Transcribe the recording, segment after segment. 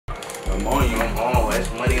Come on, you on. That's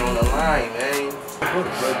money on the line, man.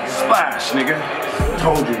 Splash, nigga. I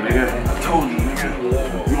told you, nigga.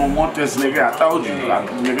 You don't want this, nigga. I told you,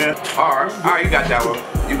 nigga. All right, you got that one.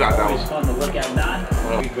 You got that one. It's fun to look at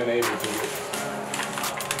that. We've been able to.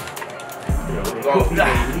 The lead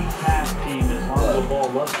pass team is on the ball.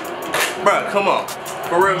 Bruh, come on.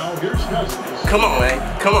 For real. Come on,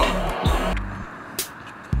 man. Come on.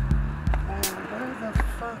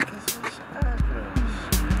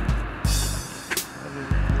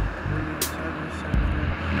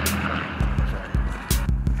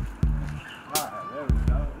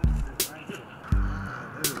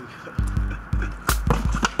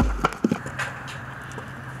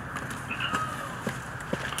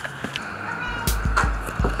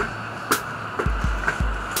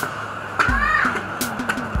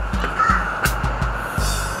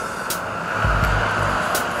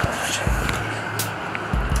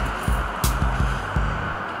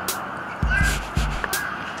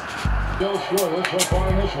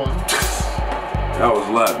 That was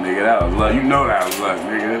luck, nigga. That was luck. You know that was luck,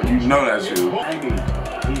 nigga. You know that shit. He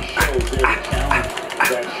showed their talent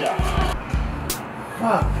that shot.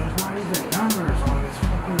 Fuck, there's not even numbers on this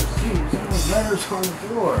fucking receipt. There's no letters on the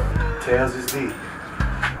floor. Tails is deep.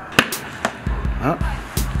 Huh?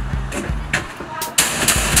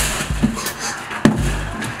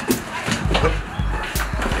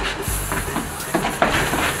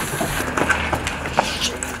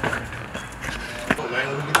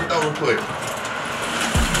 Real quick.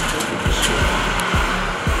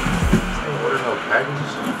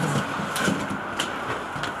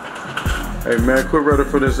 Hey man, quit running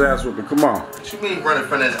for this ass whooping. Come on. What you mean running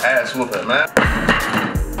from this ass whooping, man? Man,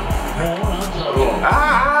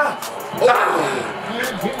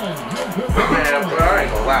 bro, I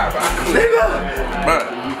ain't gonna lie, bro. Nigga! Bro.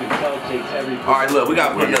 Alright, look, we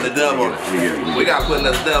gotta put another dub on it. We gotta put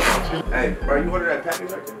another dub on it. Hey, bro, you ordered that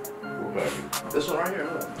package right there? What package? This one right here,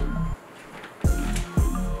 look.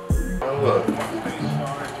 Oh, look.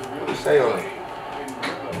 What does it say on it?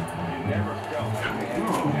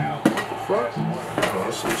 Fuck? Oh,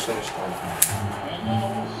 let's see what's in this thing.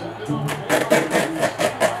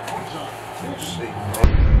 Let's see.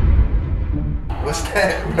 What's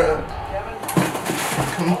that, bro?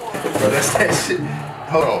 Come on, bro, that's that shit.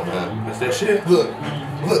 Hold on, man. That's that shit? Look.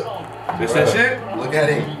 That's that shit? Look at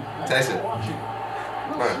him. Taste it.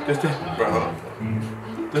 Bro, that's that. Bro, hold on.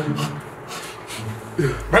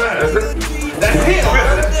 Bro, that's him, bro.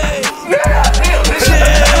 That's him.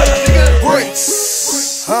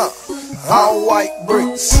 Bricks,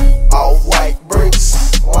 all white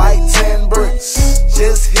bricks, like 10 bricks.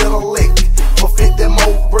 Just hit a lick for 50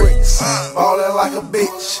 more bricks. Ballin' like a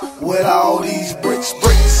bitch with all these bricks.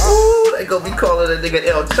 Ooh, they gonna be calling that nigga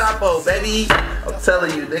El Chapo, baby. I'm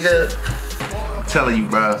telling you, nigga. I'm telling you,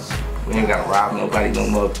 bro. We ain't gotta rob nobody no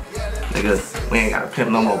more. Nigga, we ain't gotta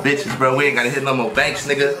pimp no more bitches, bro. We ain't gotta hit no more banks,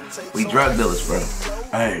 nigga. We drug dealers, bro.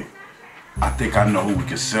 Hey, I think I know who we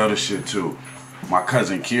can sell this shit to. My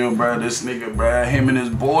cousin Kill, bro. This nigga, bro. Him and his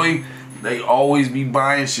boy, they always be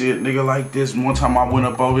buying shit, nigga, like this. One time I went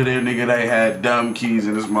up over there, nigga, they had dumb keys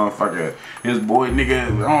in this motherfucker. His boy,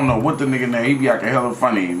 nigga, I don't know what the nigga name. He be acting hella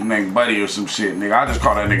funny, named Buddy or some shit, nigga. I just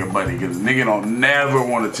call that nigga Buddy, because nigga don't never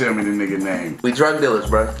want to tell me the nigga name. We drug dealers,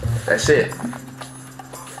 bro. That's it.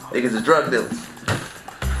 Niggas is drug dealers.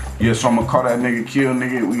 Yeah, so I'm gonna call that nigga Kill,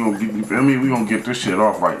 nigga. We gonna get, you feel me? We gonna get this shit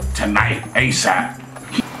off right tonight, ASAP.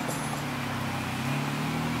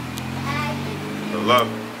 Love.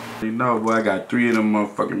 You know, boy, I got 3 of them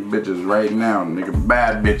motherfucking bitches right now, nigga.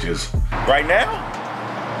 Bad bitches. Right now?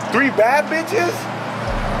 3 bad bitches?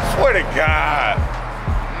 Swear to God.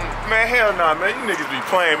 Man, hell nah, man. You niggas be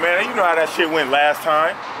playing, man. You know how that shit went last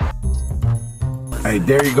time. Hey,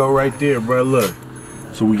 there you go right there, bro. Look.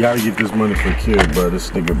 So we gotta get this money for Kid, bro.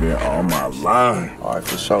 This nigga been on my line. All right,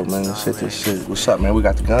 for sure, man. Let's hit this shit. What's up, man? We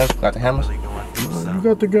got the guns? We got the hammers? You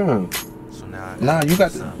got the gun. Nah, you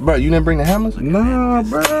got the... Bro, you didn't bring the hammers? Nah,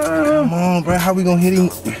 bro. Come on, bro. How we gonna hit him?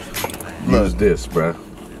 Use this, bro.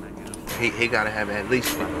 He gotta have at least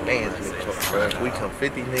 50 bands, nigga, bro. If we come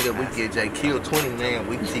 50, nigga, we get J Kill 20, man.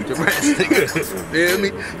 We keep the rest, nigga. Feel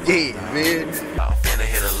me? Yeah, man. I'm finna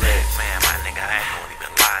hit a lick, man. My nigga, I ain't gonna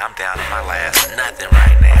even lie. I'm down to my last nothing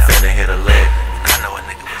right now. I'm finna hit a lick. I know a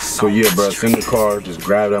nigga was So yeah, bro, it's in the car. Just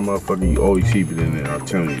grab that motherfucker. You always keep it in there. I'm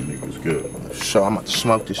telling you, nigga, it's good. So I'm about to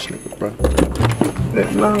smoke this nigga, bro.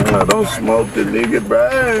 No, don't smoke the nigga, bro.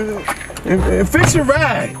 And fix your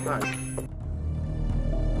rag.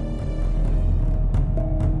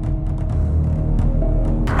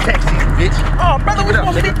 Bitch. Oh, brother, we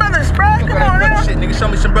supposed to be brothers, bro. Come on now. Shit, nigga, show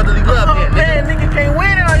me some brotherly love, Oh, man, nigga can't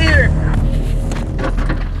win out here.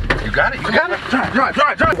 You got it? You got it?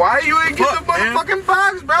 Drive. Why you ain't get the motherfucking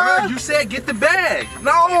box, bro? You said get the bag.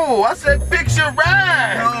 No, I said fix your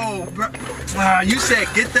rag. No, bro. You said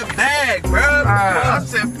get the bag, bro. I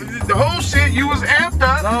said the whole shit, you was amped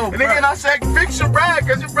up. No, and then I said fix your rag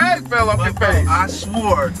because your rag fell off your face. I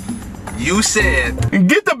swore. You said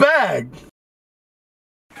get the bag.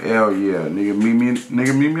 Hell yeah, nigga,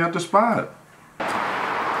 meet me at the spot. In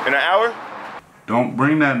an hour? Don't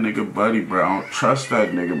bring that nigga buddy, bro. I don't trust that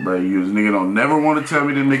nigga, bro. You nigga don't never want to tell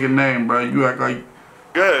me the nigga name, bro. You act like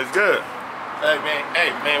good, it's good. Hey man,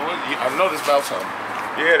 I know this about something.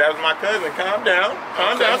 Yeah, that was my cousin. Calm down.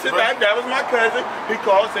 Calm down, sit back. That was my cousin. He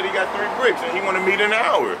called, said he got 3 bricks, and he wanted to meet in an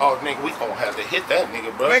hour. Oh, nigga, we gonna have to hit that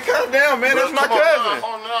nigga, bro. Man, calm down, man. That's my cousin.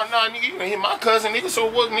 No, nigga, you gonna hit my cousin, nigga.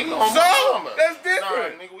 So what, nigga? That's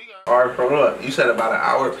different. Nigga, we got. All right, bro, look. You said about an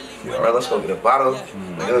hour. All right, let's go get a bottle.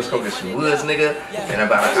 Nigga, let's go get some woods, nigga. In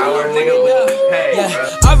about an hour, nigga, we gonna be paid,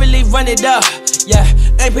 bro. I really run it up, yeah.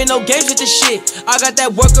 Ain't been no games with this shit. I got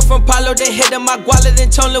that worker from Palo, they hit on my guala,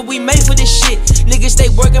 then told her we made for this shit. Niggas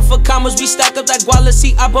stay working for commas, we stack up that guala,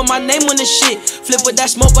 see, I put my name on this shit. Flip with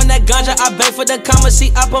that smoke on that ganja, I bang for the commas,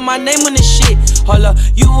 see, I put my name on this shit. Hold up,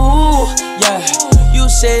 you, yeah. You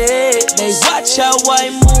said they watch how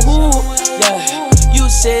I move, yeah. You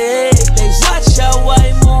said they watch how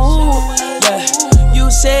I move, yeah. You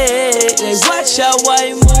said they watch how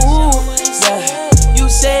I move, yeah. You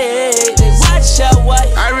said they watch how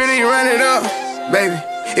I really run it up, baby.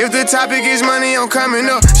 If the topic is money, I'm coming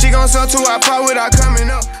up. She gon' sell to our part without coming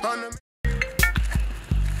up.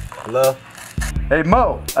 Hello? Hey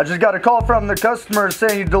Mo, I just got a call from the customer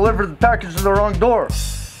saying you delivered the package to the wrong door.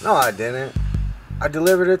 No, I didn't. I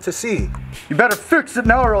delivered it to C. You better fix it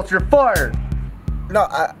now or else you're fired. No,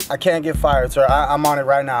 I can't get fired, sir. I'm on it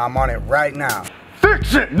right now. I'm on it right now.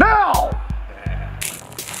 Fix it now!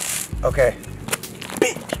 Okay.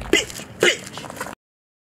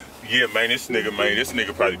 Yeah, man, this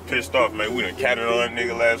nigga probably pissed off, man. We done catted on that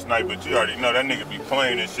nigga last night, but you already know that nigga be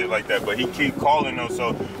playing and shit like that. But he keep calling though,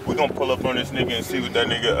 so we gonna pull up on this nigga and see what that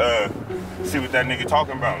nigga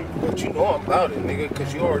talking about. But you know I'm about it, nigga,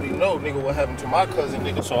 cause you already know, nigga, what happened to my cousin,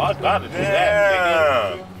 nigga. So I gotta do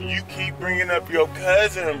that, nigga. You keep bringing up your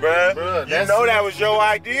cousin, bruh. You know that was your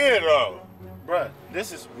idea, though. Bruh,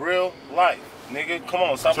 this is real life, nigga. Come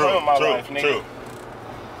on, stop playing with my life, nigga.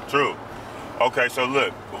 True. Okay, so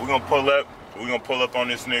look, we're gonna pull up on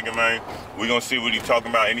this nigga, man. We're gonna see what he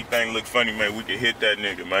talking about. Anything look funny, man, we can hit that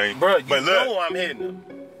nigga, man. Bro, you know I'm hitting him.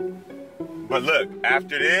 But look,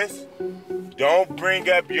 after this, don't bring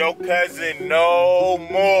up your cousin no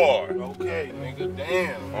more. Okay, nigga,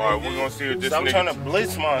 damn. All right, we're gonna see what this nigga... I'm trying to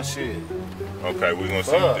blitz my shit. Okay, we're gonna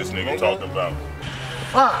see what this nigga talking about.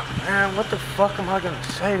 Fuck, man, what the fuck am I gonna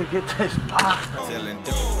say to get this box? Selling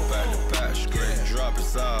dope at the back, straight drop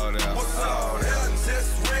it all there.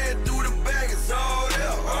 Just ran through the bag, it's all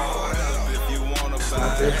there. If you wanna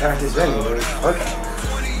buy they package anyway. Fuck.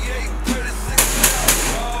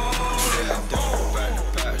 dope at the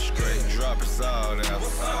back, straight drop it all there.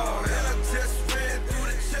 Just ran through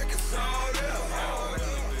the check, it's all there.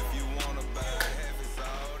 If you wanna buy half, it's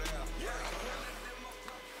all there.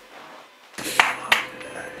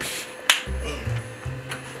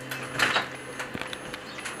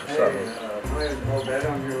 My name is Bobette.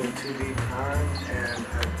 I'm here with 2D Prime, and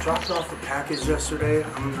I dropped off a package yesterday.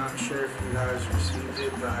 I'm not sure if you guys received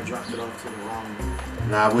it, but I dropped it off to the wrong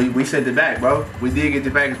one. Nah, we sent it back, bro. We did get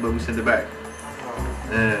the package, but we sent it back.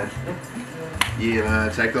 Yeah,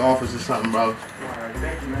 man. Check the office or something, bro. Alright,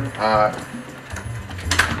 thank you, man. Alright.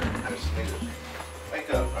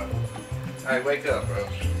 Wake up, bro. Alright, wake up, bro.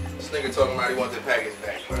 This nigga talking about he wants the package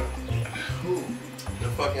back, bro. Who?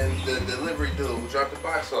 The delivery dude who dropped the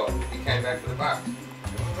box off. He came back for the box.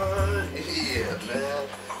 What? Yeah, man.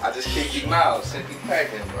 I just kicked him out, sent him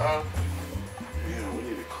packing, bro. Yeah, we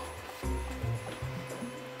need to call.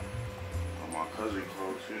 Oh, my cousin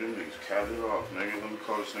called too. Them niggas capped it off, nigga. Let me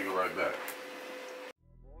call this nigga right back.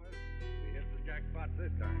 Boys, we hit the jackpot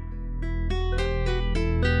this time.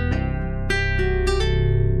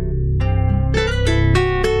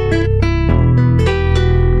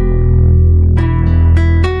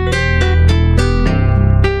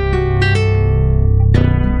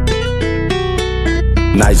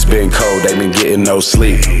 Nights been cold, they been getting no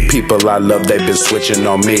sleep. People I love, they been switching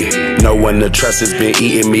on me. No one to trust has been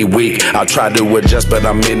eating me weak. I try to adjust, but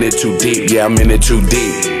I'm in it too deep. Yeah, I'm in it too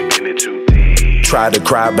deep. Try to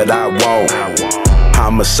cry, but I won't.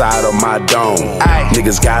 Homicide on my dome.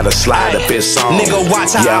 Niggas gotta slide if it's on. Nigga,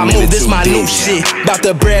 watch how I move, this my new shit. Bout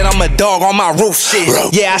the bread, I'm a dog on my roof shit.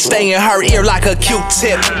 Yeah, I stay in her ear like a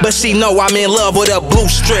Q-tip, but she know I'm in love with a blue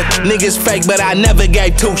strip. Niggas fake, but I never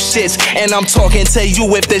gave two shits. And I'm talking to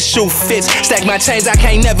you if the shoe fits. Stack my chains, I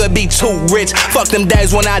can't never be too rich. Fuck them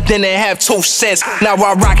days when I didn't have 2 cents. Now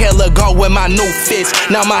I rock hella gold with my new fits.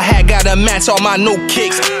 Now my hat gotta match all my new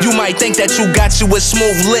kicks. You might think that you got you a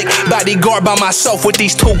smooth lick. Bodyguard by myself with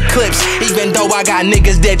these 2 clips. Even though I got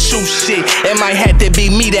niggas that shoot shit, it might have to be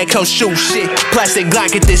me that come shoot shit. Plastic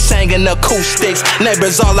Glock at this singing acoustics.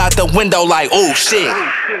 Neighbors all out the window like, oh shit.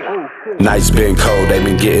 Nights been cold, they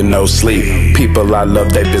been getting no sleep. People I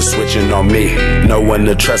love, they been switching on me. No one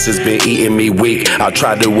to trust has been eating me weak. I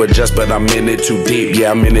try to adjust, but I'm in it too deep.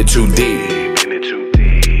 Yeah, I'm in it too deep.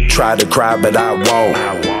 Try to cry, but I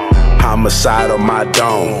won't. Homicide on my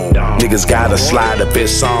dome. Niggas gotta slide if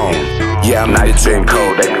it's on. Yeah, nights been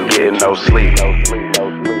cold, they been getting no sleep.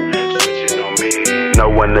 No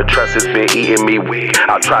one to trust has been eating me weak.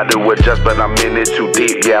 I try to adjust, but I'm in it too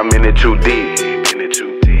deep. Yeah, I'm in it too deep.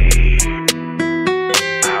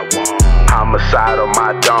 Homicide on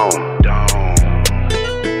my dome.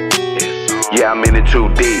 Yeah, I'm in it too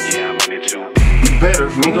deep. You better,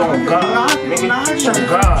 nigga, on God. Nigga, on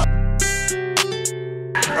God.